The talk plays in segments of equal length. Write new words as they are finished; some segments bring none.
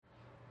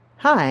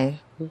Hi,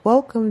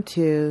 welcome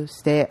to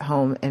Stay at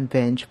Home and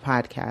Binge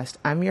podcast.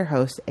 I'm your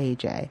host,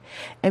 AJ.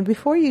 And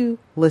before you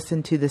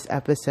listen to this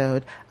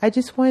episode, I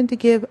just wanted to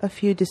give a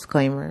few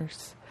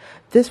disclaimers.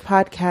 This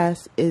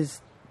podcast is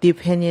the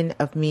opinion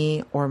of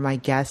me or my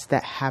guests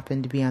that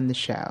happen to be on the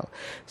show.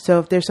 So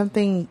if there's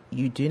something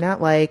you do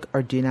not like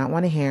or do not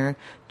want to hear,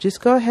 just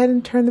go ahead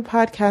and turn the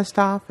podcast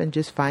off and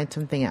just find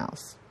something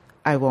else.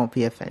 I won't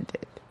be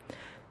offended.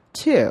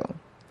 2,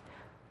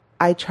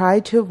 I try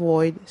to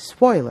avoid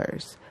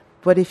spoilers.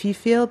 But if you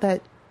feel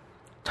that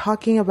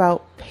talking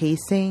about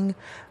pacing,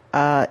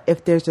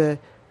 if there's a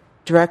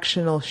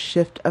directional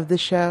shift of the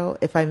show,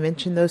 if I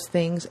mention those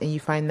things and you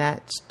find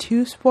that's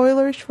too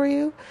spoilers for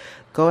you,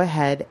 go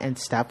ahead and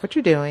stop what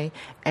you're doing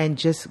and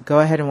just go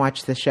ahead and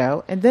watch the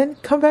show and then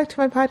come back to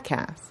my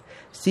podcast.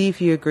 See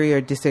if you agree or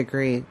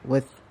disagree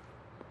with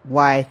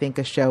why I think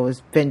a show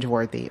is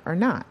binge-worthy or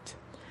not.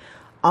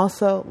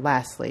 Also,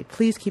 lastly,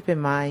 please keep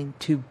in mind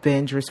to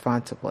binge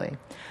responsibly.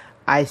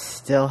 I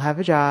still have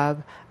a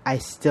job. I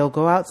still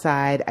go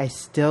outside. I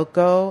still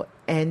go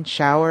and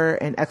shower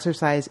and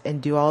exercise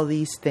and do all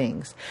these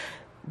things.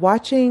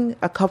 Watching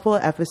a couple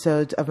of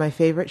episodes of my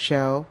favorite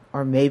show,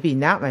 or maybe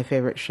not my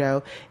favorite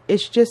show,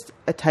 is just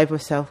a type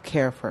of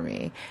self-care for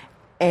me.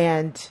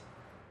 And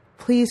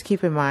please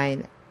keep in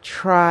mind,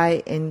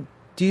 try and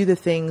do the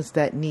things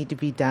that need to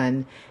be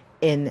done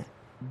in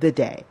the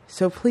day.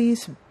 So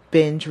please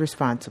binge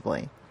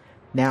responsibly.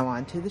 Now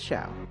on to the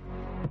show.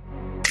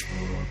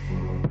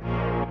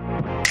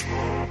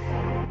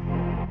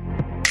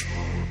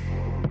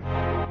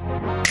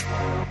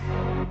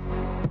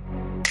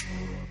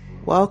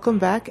 Welcome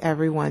back,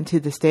 everyone, to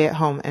the Stay at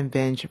Home and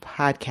Binge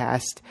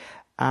podcast.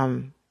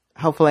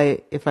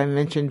 Hopefully, if I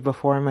mentioned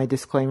before in my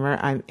disclaimer,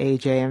 I'm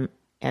AJ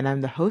and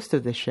I'm the host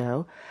of the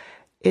show.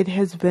 It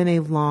has been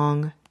a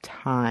long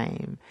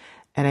time,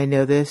 and I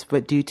know this,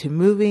 but due to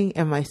moving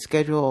and my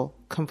schedule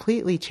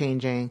completely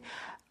changing,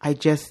 I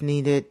just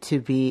needed to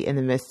be in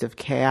the midst of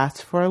chaos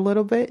for a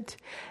little bit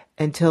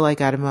until I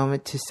got a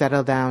moment to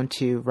settle down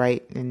to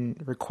write and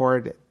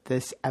record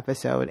this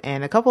episode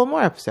and a couple of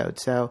more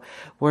episodes. So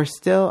we're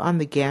still on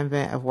the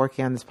gambit of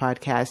working on this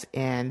podcast,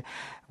 and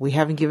we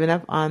haven't given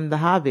up on the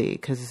hobby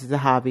because this is a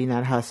hobby,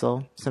 not a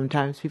hustle.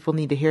 Sometimes people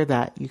need to hear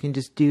that. You can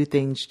just do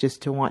things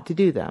just to want to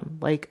do them,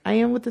 like I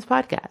am with this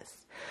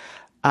podcast.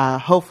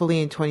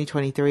 Hopefully in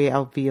 2023,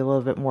 I'll be a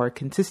little bit more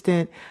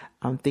consistent.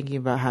 I'm thinking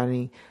about how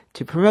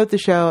to promote the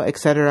show,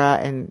 etc.,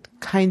 and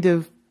kind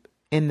of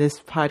in this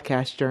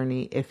podcast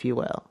journey, if you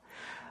will.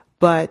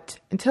 But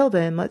until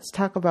then, let's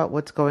talk about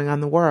what's going on in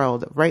the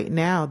world. Right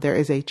now, there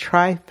is a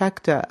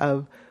trifecta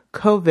of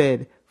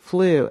COVID,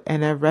 flu,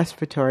 and a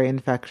respiratory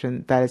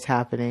infection that is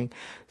happening.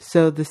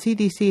 So the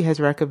CDC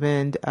has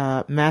recommended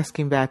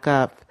masking back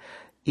up,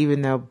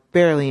 even though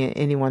barely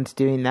anyone's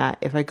doing that.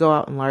 If I go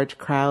out in large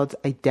crowds,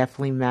 I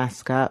definitely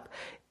mask up.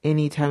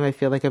 Anytime I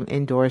feel like I'm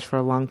indoors for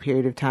a long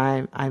period of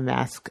time, I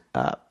mask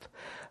up.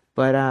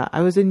 But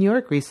I was in New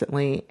York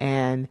recently,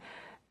 and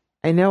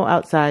I know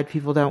outside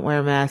people don't wear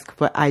a mask,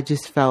 but I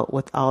just felt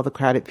with all the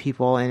crowded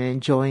people and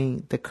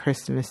enjoying the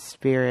Christmas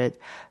spirit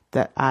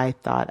that I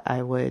thought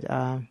I would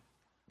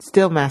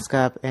still mask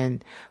up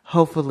and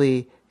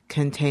hopefully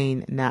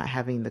contain not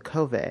having the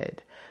COVID.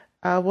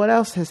 What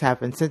else has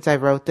happened? Since I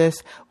wrote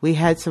this, we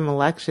had some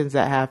elections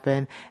that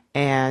happened,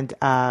 and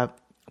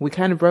we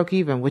kind of broke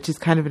even, which is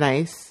kind of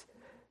nice.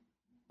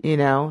 You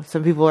know,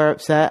 some people are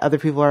upset, other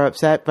people are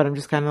upset, but I'm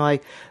just kind of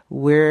like,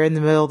 we're in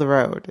the middle of the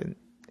road,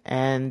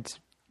 and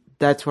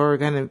that's where we're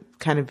going to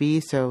kind of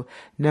be. So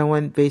no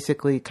one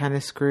basically kind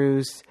of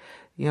screws,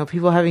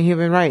 people having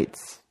human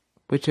rights,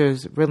 which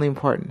is really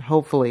important.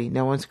 Hopefully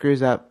no one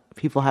screws up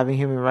people having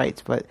human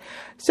rights, but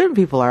certain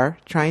people are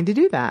trying to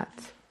do that.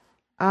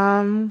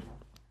 I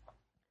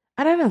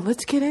don't know.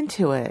 Let's get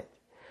into it.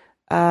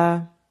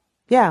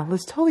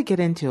 Let's totally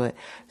get into it.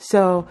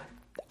 So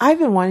I've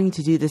been wanting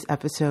to do this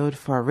episode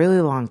for a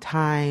really long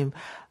time.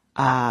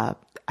 I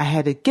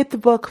had to get the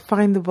book,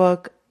 find the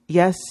book.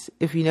 Yes,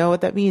 if you know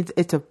what that means,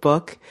 it's a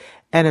book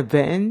and a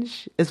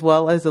binge, as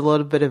well as a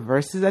little bit of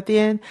verses at the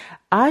end.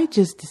 I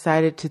just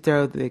decided to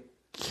throw the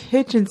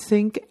kitchen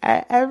sink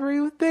at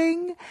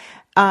everything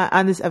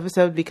on this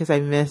episode because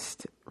I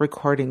missed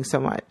recording so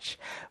much.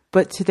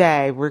 But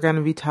today we're going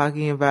to be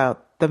talking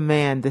about the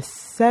man, the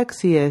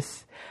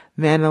sexiest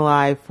man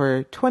alive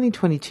for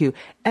 2022,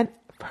 and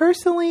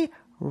personally,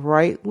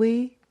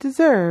 rightly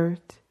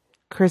deserved,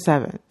 Chris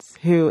Evans,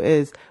 who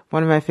is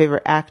one of my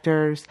favorite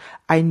actors.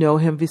 I know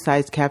him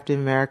besides Captain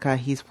America.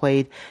 He's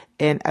played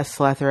in a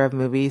plethora of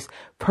movies.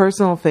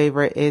 Personal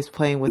favorite is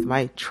playing with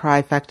my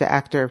trifecta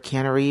actor of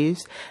Keanu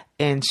Reeves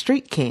in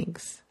Street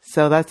Kings.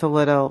 So that's a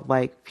little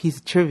piece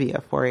of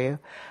trivia for you.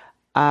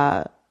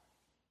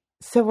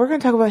 So we're going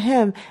to talk about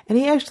him, and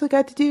he actually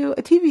got to do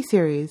a TV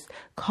series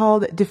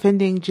called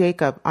Defending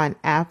Jacob on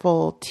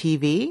Apple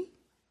TV.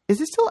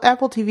 Is it still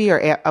Apple TV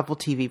or Apple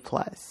TV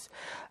Plus?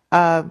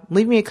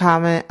 Leave me a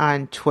comment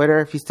on Twitter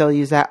if you still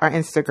use that, or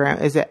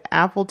Instagram. Is it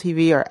Apple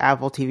TV or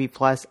Apple TV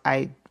Plus?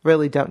 I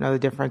really don't know the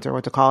difference or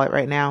what to call it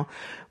right now,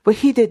 but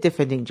he did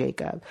Defending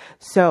Jacob.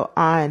 So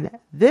on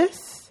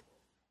this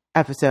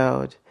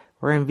episode,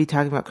 we're going to be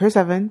talking about Chris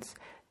Evans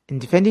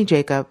and Defending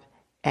Jacob,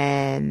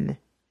 and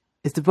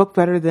is the book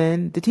better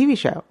than the TV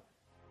show?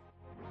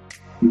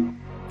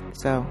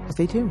 So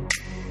stay tuned.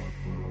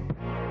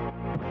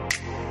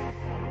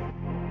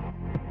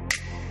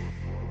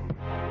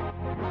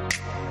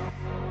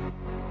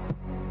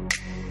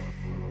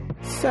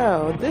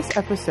 So this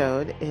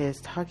episode is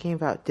talking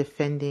about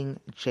Defending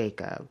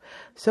Jacob.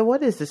 So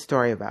what is the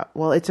story about?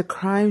 Well, it's a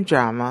crime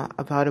drama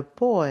about a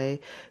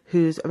boy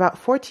who's about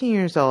 14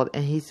 years old,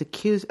 and he's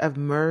accused of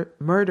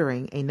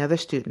murdering another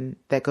student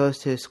that goes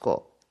to his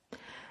school.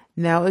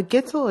 Now, it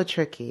gets a little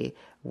tricky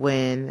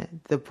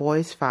when the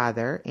boy's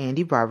father,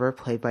 Andy Barber,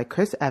 played by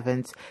Chris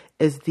Evans,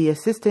 is the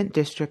assistant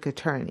district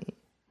attorney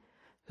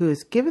who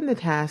is given the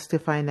task to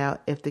find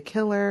out if the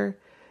killer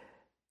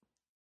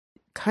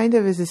kind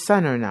of is his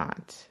son or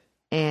not,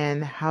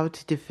 and how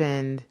to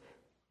defend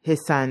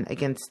his son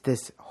against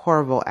this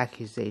horrible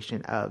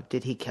accusation of,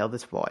 did he kill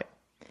this boy?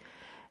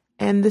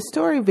 And the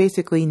story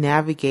basically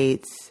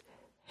navigates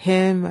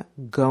him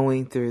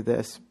going through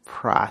this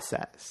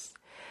process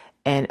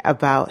and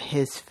about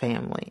his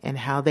family and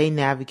how they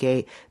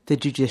navigate the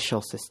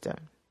judicial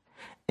system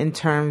in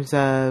terms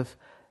of,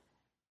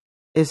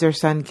 is their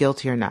son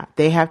guilty or not?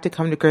 They have to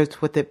come to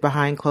grips with it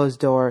behind closed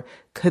door.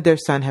 Could their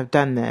son have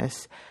done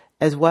this?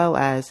 As well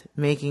as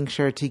making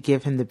sure to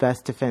give him the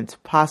best defense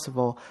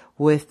possible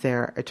with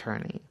their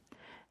attorney.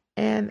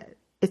 And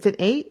it's an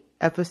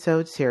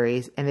 8-episode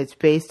series, and it's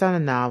based on a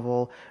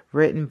novel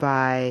written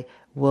by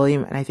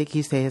William, and I think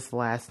you say his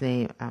last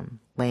name,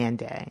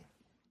 Landay.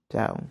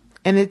 So,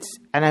 and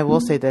I will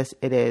say this,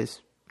 it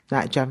is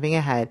not jumping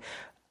ahead.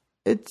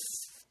 It's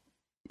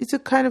a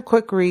kind of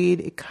quick read.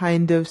 It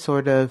kind of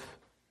sort of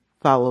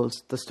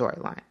follows the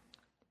storyline.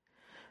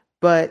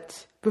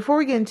 But before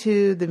we get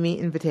into the meat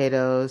and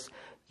potatoes,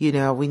 we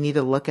need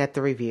to look at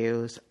the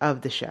reviews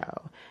of the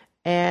show.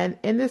 And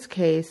in this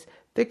case,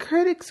 the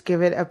critics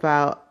give it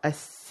about a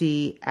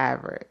C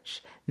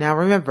average. Now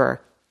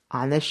remember,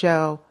 on this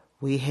show,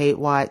 we hate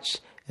watch.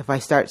 If I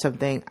start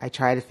something, I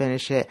try to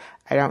finish it.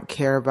 I don't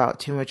care about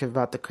too much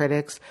about the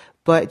critics.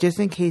 But just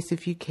in case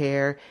if you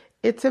care,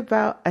 it's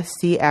about a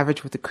C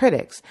average with the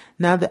critics.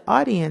 Now the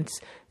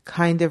audience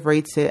kind of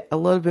rates it a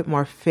little bit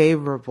more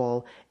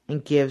favorable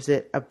and gives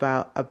it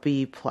about a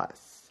B+.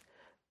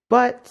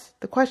 But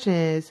the question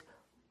is,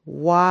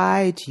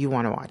 why do you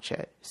want to watch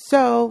it?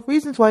 So,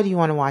 reasons why do you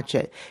want to watch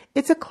it?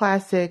 It's a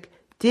classic.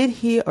 Did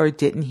he or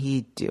didn't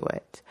he do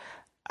it?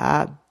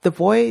 The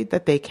boy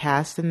that they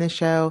cast in the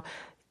show,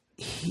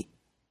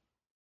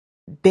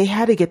 they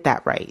had to get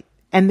that right.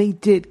 And they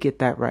did get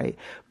that right.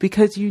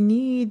 Because you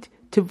need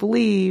to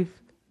believe,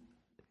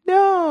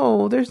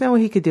 no, there's no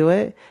way he could do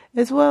it.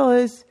 As well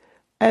as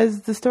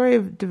the story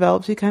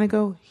develops, you kind of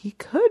go, he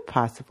could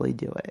possibly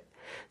do it.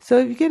 So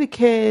if you get a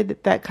kid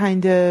that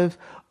kind of,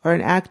 or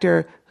an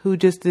actor who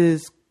just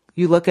is,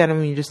 you look at him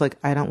and you're just like,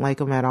 I don't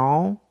like him at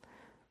all,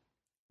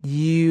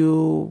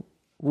 you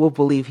will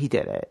believe he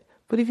did it.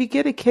 But if you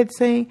get a kid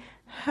saying,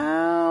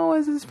 how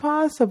is this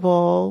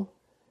possible?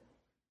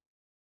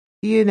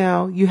 You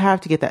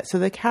have to get that. So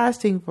the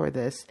casting for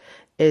this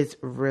is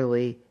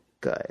really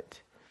good.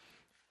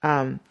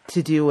 To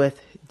do with,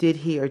 did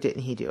he or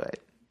didn't he do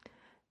it?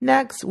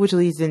 Next, which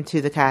leads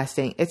into the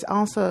casting, it's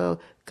also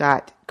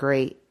got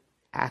great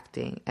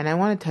acting. And I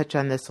want to touch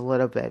on this a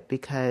little bit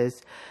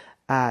because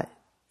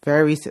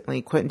very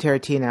recently Quentin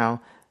Tarantino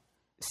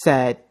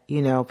said,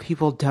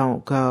 people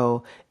don't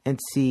go and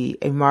see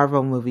a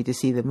Marvel movie to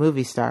see the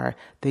movie star.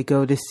 They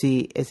go to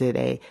see, is it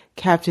a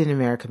Captain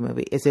America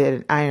movie? Is it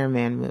an Iron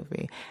Man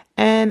movie?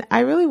 And I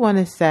really want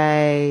to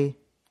say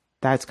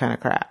that's kind of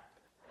crap.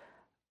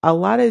 A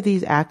lot of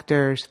these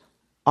actors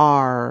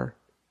are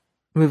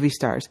movie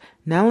stars.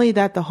 Not only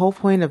that, the whole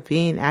point of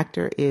being an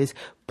actor is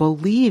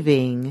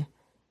believing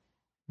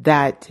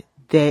that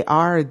they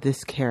are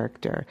this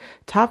character.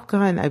 Top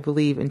Gun, I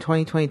believe, in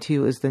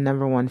 2022 is the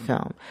 #1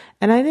 film.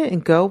 And I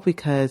didn't go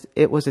because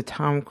it was a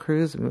Tom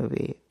Cruise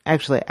movie.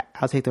 Actually,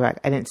 I'll take that back.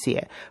 I didn't see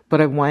it. But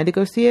I wanted to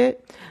go see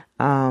it.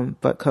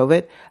 But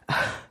COVID.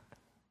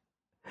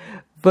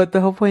 But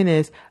the whole point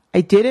is, I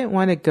didn't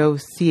want to go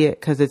see it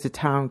because it's a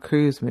Tom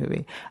Cruise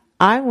movie.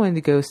 I wanted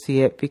to go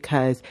see it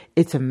because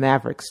it's a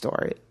Maverick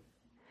story.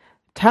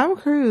 Tom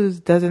Cruise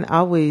doesn't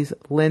always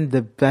lend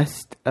the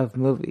best of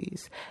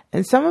movies.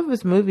 And some of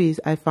his movies,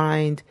 I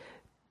find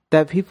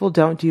that people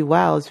don't do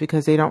well is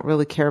because they don't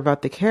really care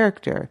about the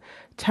character.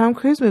 Tom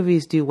Cruise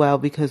movies do well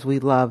because we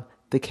love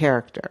the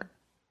character.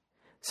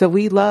 So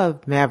we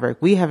love Maverick.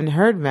 We haven't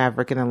heard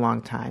Maverick in a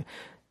long time.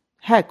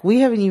 Heck, we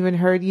haven't even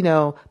heard,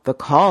 the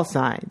call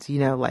signs,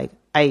 like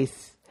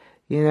ice,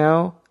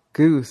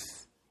 goose.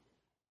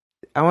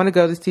 I want to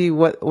go to see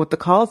what the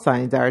call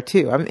signs are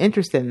too. I'm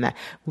interested in that.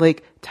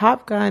 Like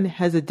Top Gun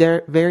has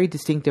a very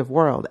distinctive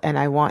world, and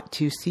I want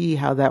to see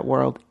how that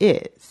world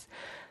is.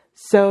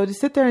 So to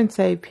sit there and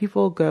say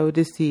people go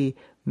to see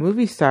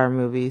movie star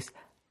movies,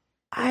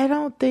 I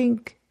don't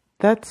think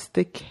that's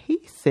the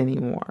case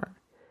anymore.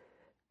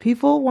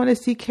 People want to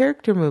see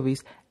character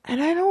movies,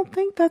 and I don't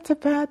think that's a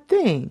bad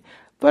thing.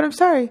 But I'm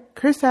sorry,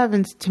 Chris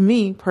Evans, to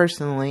me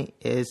personally,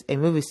 is a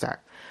movie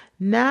star.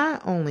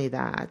 Not only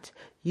that,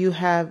 you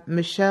have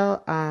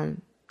Michelle, I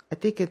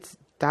think it's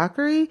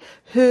Dockery,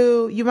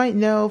 who you might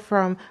know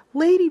from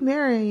Lady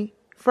Mary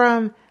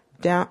from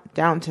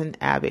Downton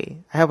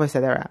Abbey. I hope I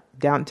said that right.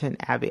 Downton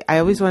Abbey. I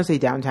always want to say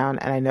downtown,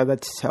 and I know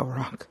that's so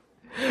wrong.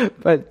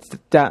 But it's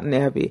Downton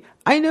Abbey.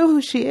 I know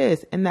who she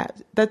is, and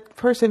that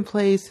person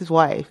plays his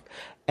wife,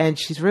 and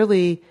she's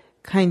really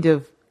kind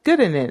of good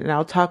in it, and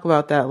I'll talk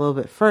about that a little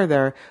bit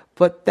further.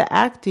 But the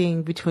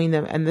acting between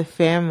them and the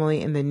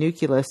family and the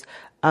nucleus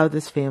of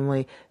this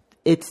family,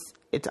 it's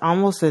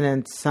almost an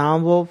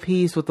ensemble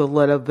piece with a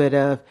little bit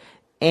of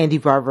Andy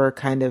Barber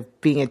kind of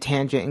being a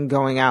tangent and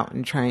going out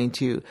and trying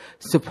to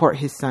support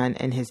his son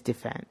in his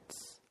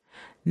defense.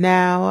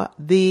 Now,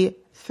 the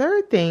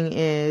third thing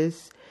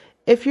is,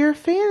 if you're a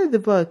fan of the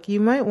book, you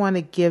might want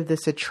to give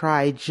this a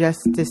try just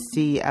to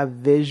see a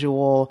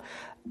visual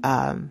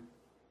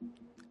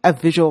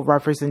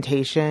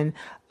representation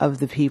of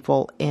the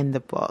people in the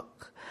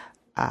book.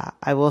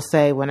 I will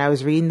say, when I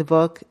was reading the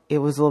book, it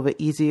was a little bit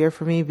easier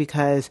for me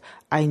because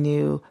I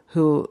knew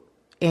who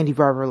Andy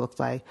Barber looked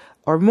like,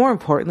 or more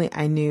importantly,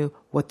 I knew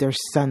what their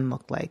son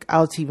looked like.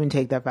 I'll even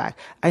take that back.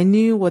 I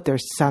knew what their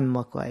son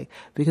looked like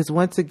because,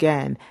 once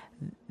again,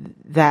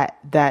 that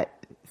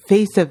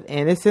face of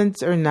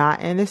innocence or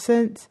not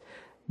innocence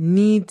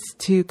needs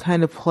to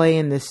kind of play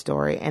in this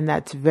story, and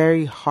that's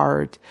very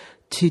hard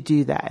to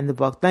do that in the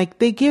book. Like,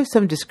 they give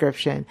some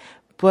description,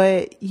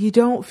 but you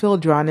don't feel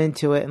drawn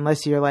into it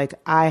unless you're like,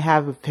 I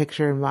have a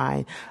picture in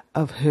mind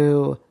of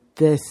who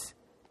this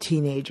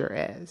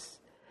teenager is.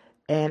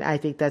 And I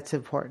think that's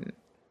important.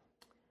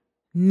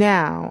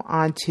 Now,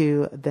 on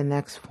to the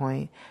next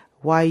point,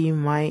 why you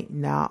might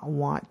not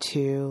want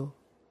to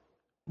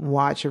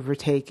watch or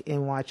partake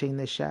in watching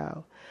the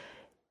show.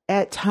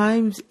 At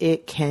times,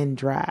 it can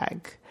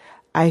drag.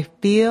 I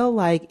feel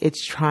like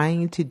it's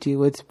trying to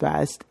do its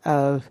best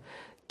of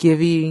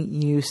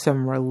giving you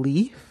some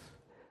relief,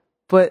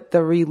 but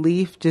the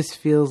relief just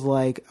feels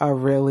like a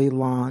really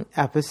long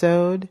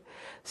episode.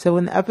 So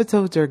when the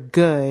episodes are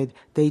good,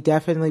 they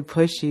definitely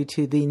push you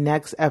to the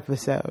next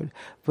episode.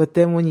 But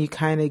then when you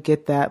kind of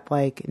get that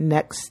like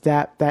next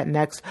step, that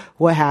next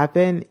what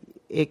happened,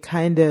 it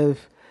kind of,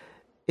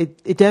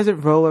 it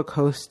doesn't roller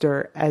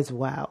coaster as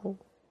well,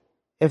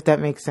 if that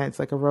makes sense.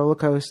 Like a roller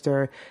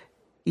coaster,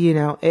 you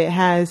know, it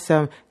has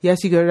some,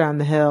 yes, you go down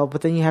the hill,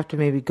 but then you have to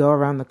maybe go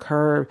around the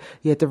curve.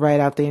 You have to ride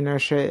out the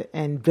inertia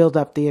and build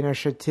up the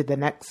inertia to the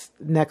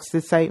next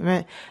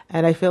excitement.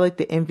 And I feel like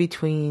the in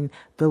between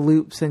the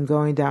loops and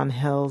going down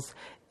hills,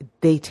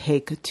 they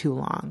take too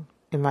long,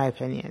 in my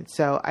opinion.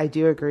 So I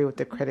do agree with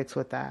the critics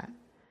with that.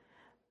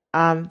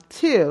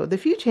 Two, the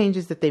few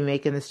changes that they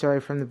make in the story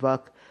from the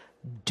book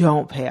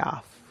don't pay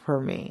off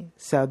for me.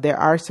 So there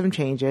are some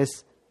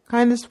changes,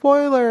 kind of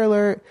spoiler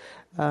alert,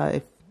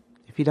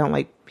 if you don't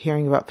like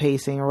hearing about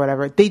pacing or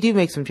whatever, they do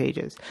make some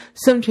changes.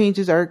 Some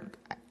changes I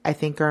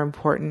think are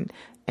important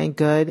and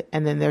good.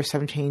 And then there's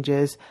some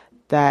changes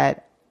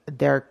that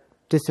they're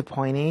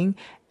disappointing.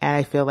 And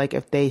I feel like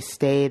if they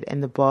stayed in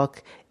the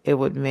book, it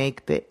would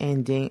make the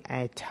ending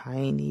a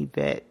tiny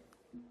bit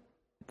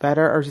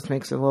better, or just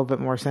makes a little bit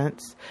more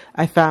sense.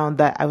 I found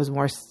that I was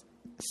more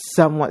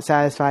somewhat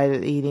satisfied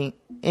at the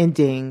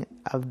ending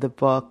of the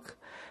book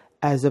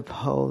as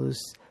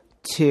opposed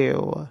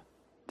to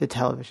the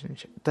television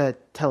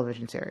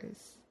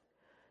series.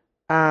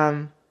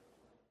 So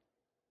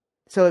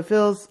it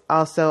feels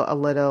also a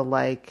little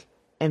like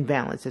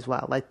imbalanced as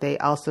well. Like, they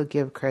also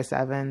give Chris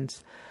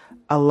Evans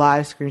a lot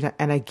of screen time,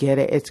 and I get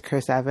it, it's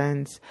Chris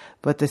Evans,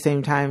 but at the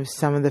same time,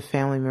 some of the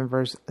family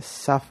members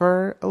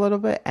suffer a little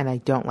bit, and I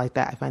don't like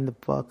that. I find the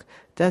book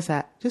does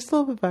that just a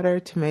little bit better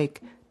to make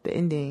the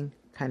ending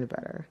kind of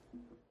better.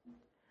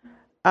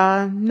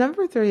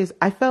 Number 3 is,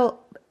 I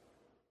felt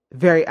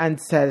very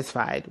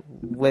unsatisfied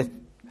with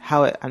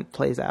how it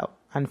plays out,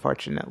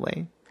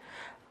 unfortunately.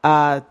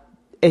 I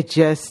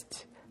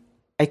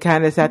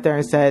kind of sat there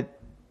and said,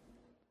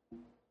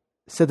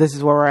 so this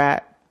is where we're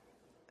at.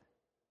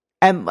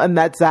 And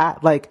that's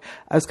that. Like,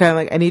 I was kind of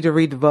like, I need to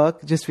read the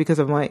book just because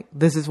I'm like,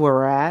 this is where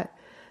we're at.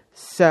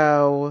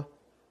 So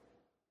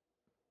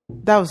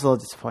that was a little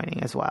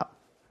disappointing as well.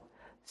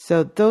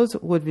 So those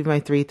would be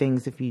my 3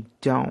 things if you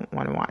don't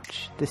want to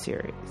watch the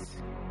series.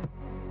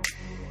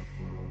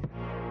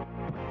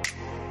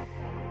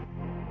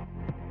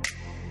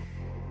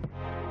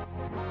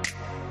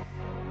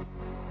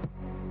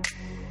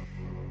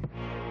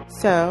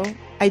 So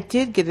I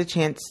did get a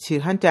chance to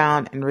hunt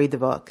down and read the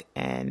book,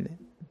 and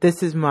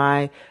this is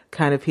my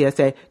kind of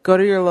PSA. Go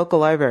to your local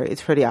library.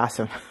 It's pretty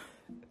awesome.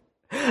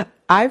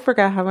 I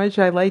forgot how much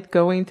I liked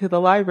going to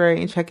the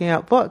library and checking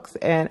out books,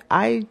 and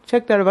I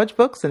checked out a bunch of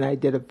books and I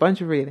did a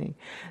bunch of reading.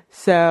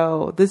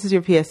 So this is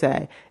your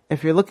PSA.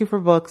 If you're looking for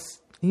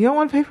books, you don't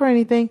want to pay for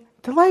anything,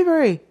 the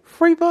library,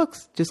 free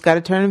books, just got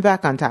to turn them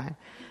back on time.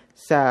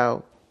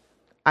 So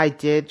I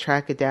did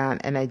track it down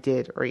and I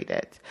did read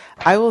it.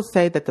 I will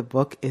say that the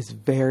book is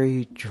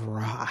very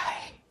dry.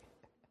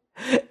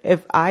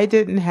 If I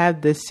didn't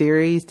have this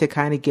series to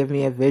kind of give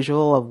me a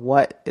visual of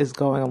what is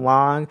going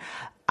along,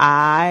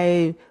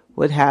 I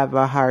would have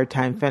a hard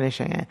time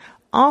finishing it.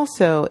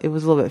 Also, it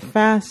was a little bit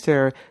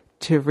faster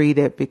to read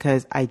it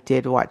because I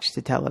did watch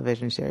the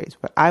television series.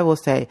 But I will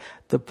say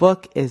the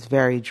book is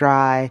very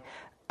dry,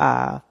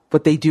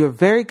 but they do a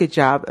very good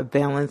job of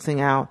balancing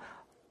out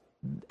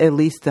at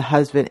least the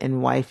husband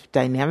and wife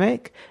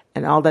dynamic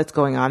and all that's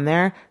going on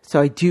there. So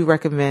I do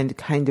recommend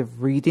kind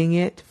of reading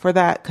it for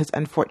that, because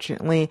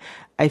unfortunately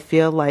I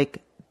feel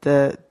like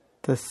the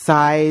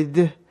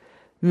side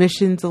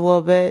missions a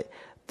little bit,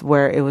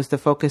 where it was the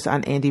focus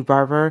on Andy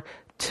Barber,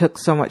 took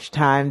so much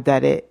time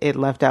that it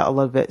left out a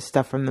little bit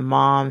stuff from the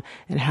mom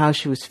and how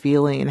she was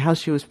feeling and how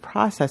she was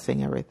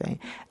processing everything.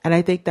 And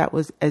I think that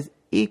was as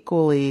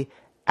equally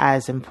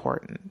as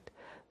important.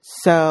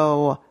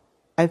 So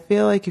I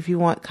feel like if you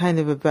want kind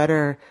of a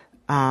better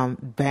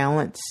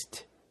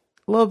balanced,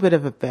 a little bit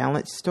of a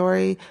balanced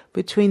story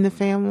between the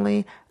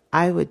family,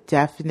 I would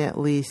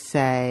definitely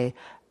say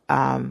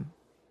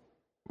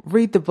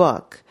read the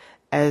book,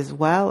 as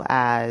well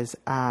as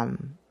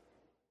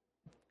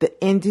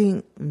the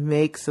ending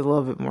makes a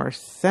little bit more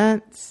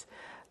sense,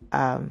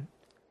 and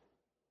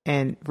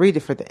read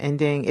it for the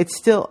ending.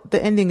 The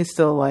ending is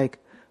still like,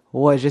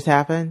 what just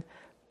happened?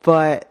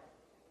 But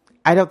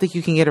I don't think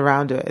you can get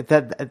around to it.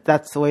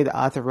 That's the way the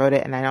author wrote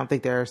it, and I don't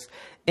think there's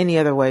any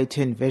other way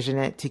to envision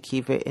it to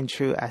keep it in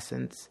true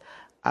essence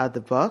of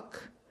the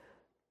book.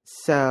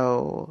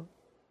 So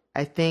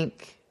I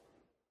think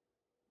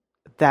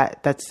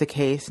that's the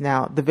case.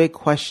 Now, the big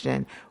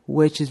question,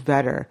 which is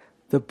better,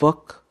 the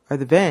book or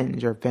the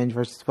binge, or binge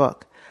versus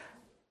book?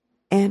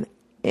 And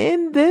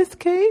in this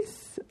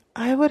case,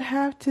 I would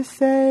have to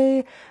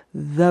say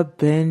the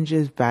binge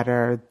is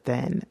better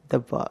than the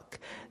book.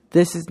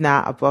 This is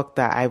not a book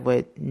that I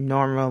would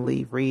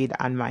normally read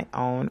on my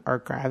own or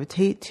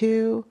gravitate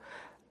to.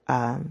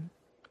 I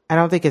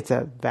don't think it's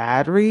a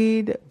bad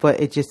read,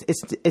 but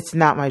it's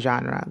not my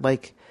genre.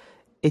 Like,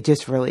 it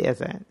just really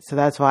isn't. So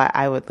that's why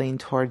I would lean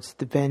towards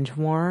the binge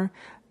more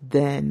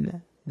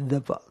than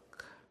the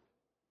book.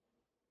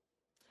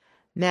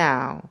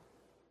 Now,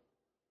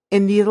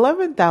 in the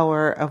 11th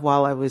hour of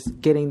while I was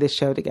getting this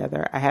show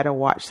together, I had to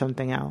watch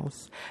something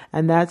else.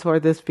 And that's where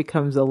this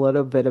becomes a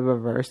little bit of a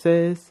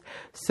versus.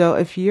 So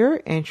if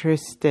you're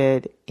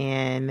interested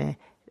in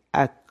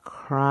a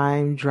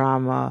crime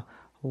drama,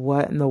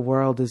 what in the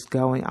world is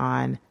going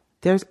on,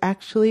 there's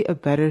actually a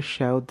better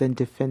show than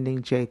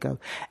Defending Jacob.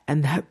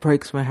 And that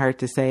breaks my heart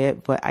to say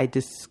it, but I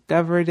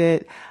discovered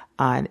it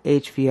on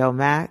HBO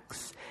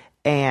Max.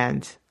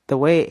 And the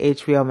way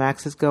HBO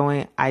Max is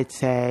going, I'd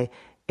say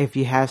if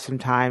you have some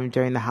time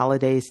during the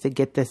holidays to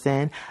get this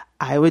in,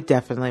 I would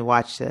definitely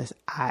watch this.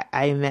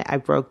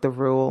 I broke the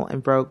rule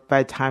and broke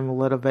bedtime a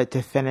little bit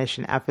to finish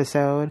an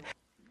episode.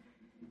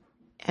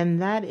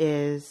 And that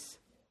is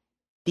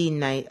The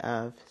Night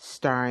Of,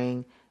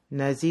 starring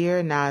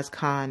Nazir Naz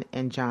Khan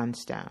and John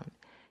Stone.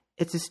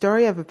 It's a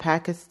story of a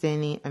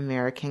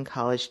Pakistani-American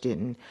college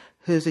student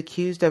who's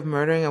accused of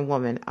murdering a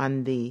woman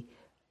on the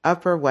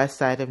Upper West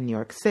Side of New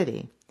York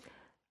City.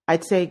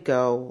 I'd say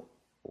go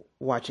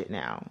watch it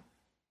now.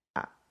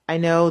 I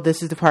know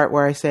this is the part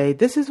where I say,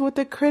 this is what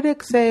the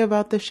critics say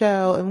about the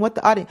show and what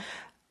the audience...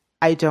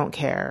 I don't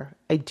care.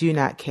 I do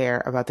not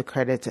care about the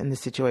critics in the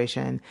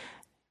situation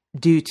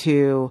due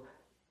to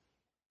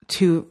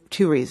two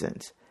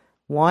reasons.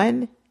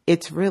 One,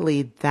 it's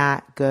really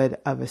that good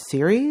of a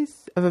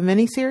series, of a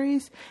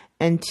miniseries.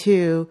 And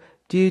two,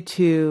 due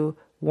to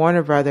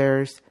Warner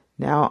Brothers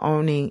now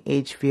owning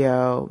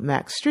HBO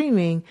Max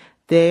streaming,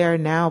 they are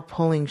now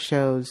pulling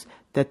shows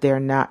that they're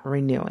not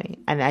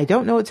renewing. And I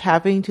don't know what's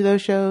happening to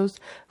those shows.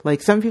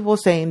 Like, some people are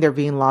saying they're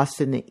being lost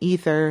in the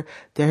ether.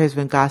 There has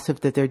been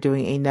gossip that they're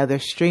doing another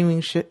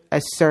streaming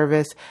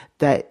service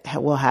that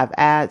will have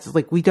ads.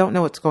 Like, we don't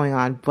know what's going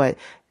on, but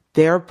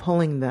they're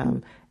pulling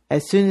them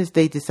as soon as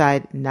they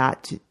decide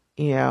not to,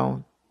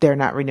 they're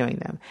not renewing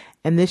them.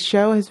 And this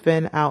show has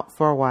been out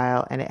for a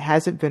while and it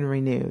hasn't been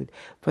renewed.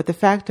 But the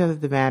fact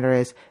of the matter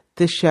is,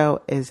 this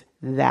show is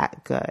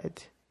that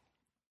good.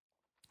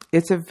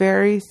 It's a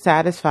very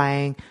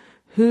satisfying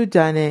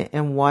whodunit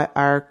and what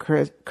our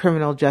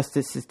criminal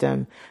justice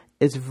system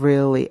is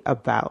really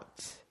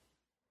about.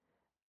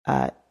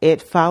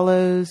 It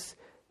follows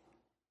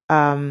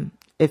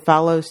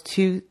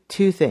two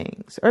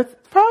things, or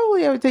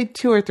probably I would say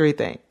two or three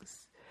things.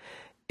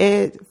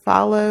 It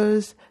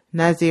follows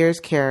Nazir's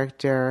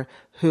character,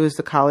 who is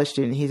the college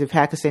student. He's a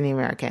Pakistani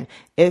American.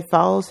 It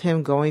follows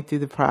him going through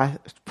the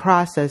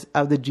process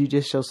of the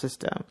judicial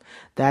system.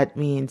 That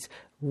means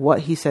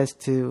what he says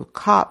to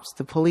cops,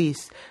 the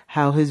police,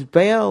 how his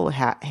bail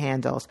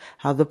handles,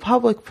 how the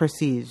public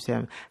perceives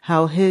him,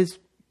 how his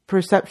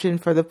perception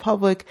for the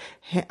public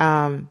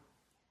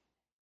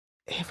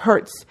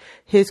hurts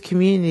his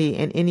community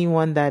and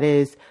anyone that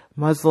is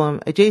Muslim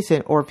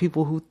adjacent, or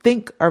people who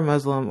think are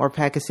Muslim or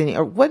Pakistani,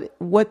 or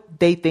what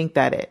they think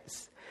that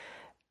is.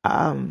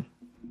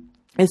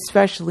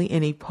 Especially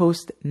in a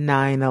post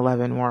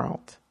 9/11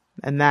 world.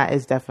 And that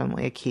is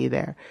definitely a key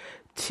there.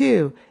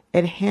 Two,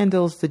 It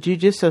handles the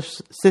judicial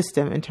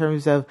system in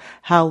terms of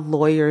how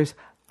lawyers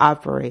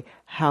operate,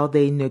 how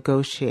they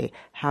negotiate,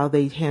 how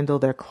they handle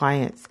their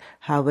clients,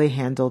 how they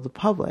handle the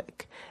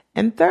public.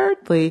 And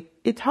thirdly,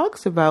 it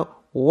talks about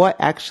what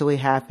actually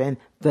happened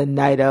the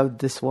night of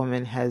this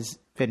woman has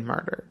been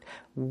murdered,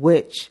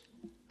 which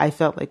I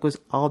felt like was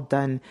all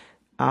done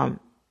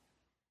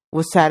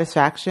with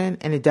satisfaction,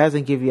 and it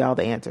doesn't give you all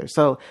the answers.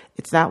 So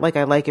it's not like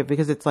I like it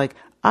because it's like,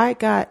 I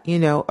got,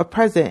 a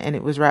present and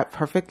it was wrapped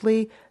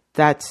perfectly.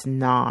 That's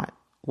not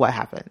what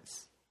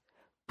happens.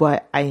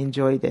 But I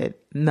enjoyed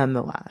it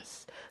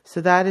nonetheless.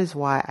 So that is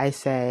why I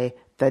say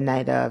the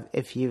night of,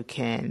 if you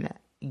can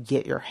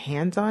get your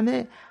hands on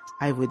it,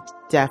 I would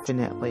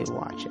definitely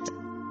watch it.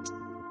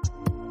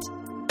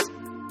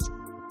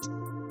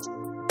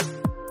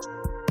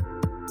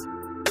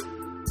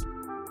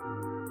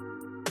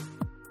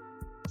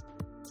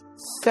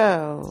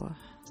 So,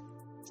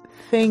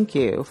 thank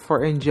you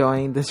for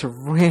enjoying this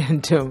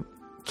random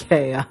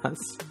chaos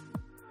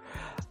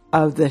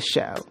of the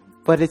show.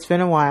 But it's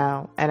been a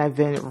while and I've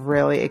been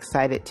really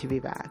excited to be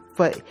back.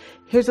 But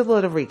here's a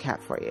little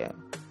recap for you.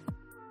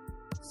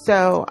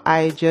 So,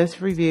 I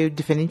just reviewed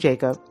Defending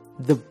Jacob,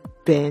 the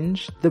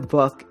binge, the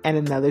book, and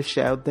another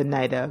show, The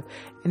Night of.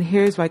 And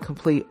here's my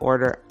complete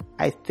order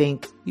I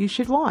think you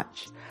should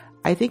watch.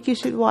 I think you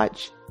should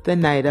watch The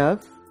Night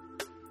of.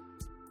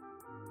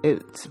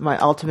 It's my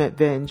ultimate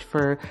binge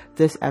for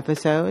this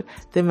episode.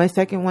 Then my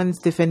second one's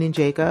Defending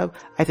Jacob.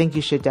 I think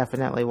you should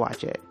definitely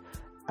watch it.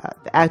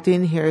 The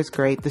acting here is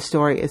great. The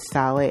story is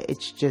solid. It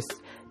just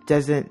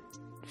doesn't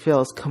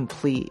feel as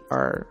complete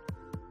or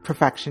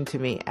perfection to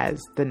me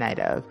as The Night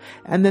of.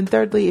 And then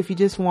thirdly, if you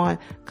just want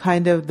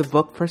kind of the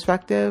book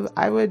perspective,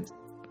 I would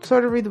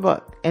sort of read the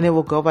book and it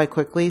will go by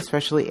quickly,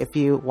 especially if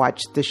you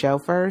watch the show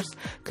first,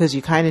 because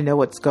you kind of know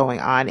what's going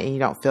on and you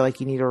don't feel like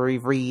you need to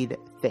reread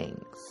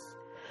things.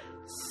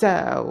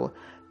 So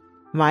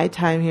my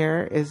time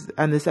here is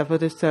on this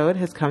episode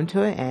has come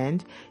to an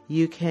end.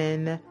 You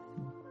can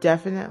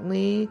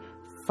definitely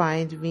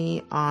find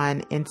me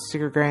on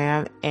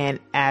Instagram and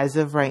as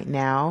of right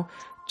now,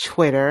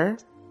 Twitter.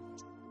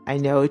 I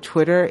know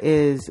Twitter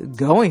is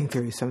going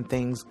through some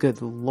things,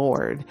 good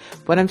Lord,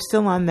 but I'm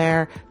still on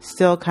there,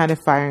 still kind of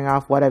firing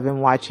off what I've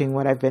been watching,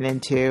 what I've been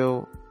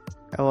into,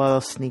 a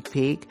little sneak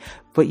peek.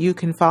 But you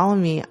can follow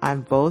me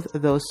on both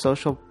of those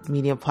social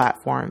media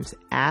platforms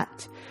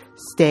at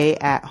Stay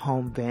at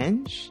Home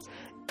Binge.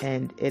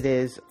 And it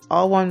is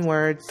all one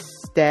word,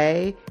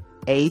 Stay,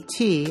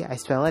 A-T, I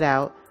spell it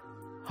out,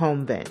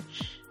 Home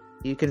Binge.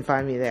 You can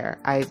find me there.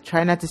 I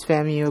try not to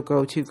spam you or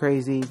go too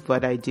crazy,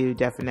 but I do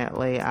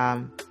definitely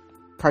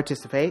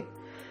participate.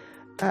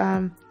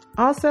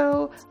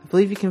 Also, I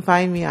believe you can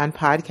find me on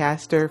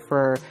Podcaster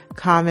for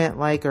comment,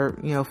 like, or,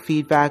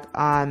 feedback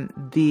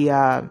on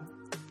the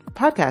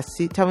podcast.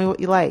 See, tell me what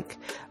you like.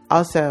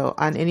 Also,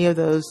 on any of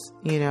those,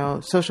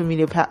 social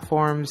media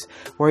platforms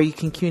where you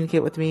can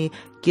communicate with me,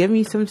 give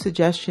me some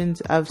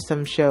suggestions of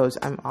some shows.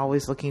 I'm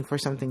always looking for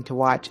something to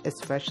watch,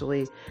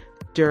 especially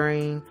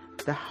during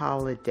the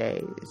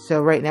holidays.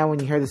 So right now, when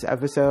you hear this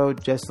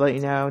episode, just to let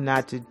you know,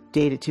 not to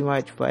date it too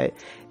much, but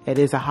it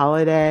is a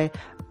holiday.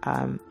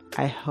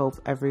 I hope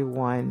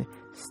everyone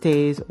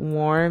stays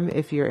warm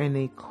if you're in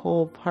a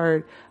cold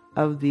part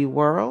of the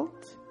world,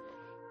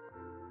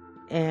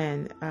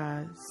 and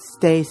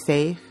stay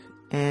safe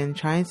and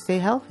try and stay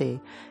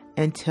healthy.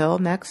 Until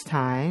next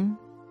time,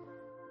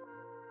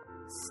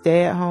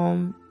 stay at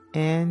home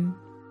and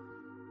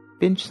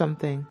binge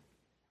something.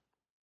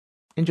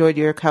 Enjoy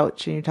your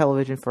couch and your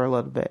television for a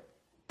little bit.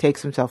 Take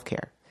some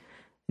self-care.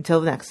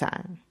 Until the next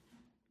time.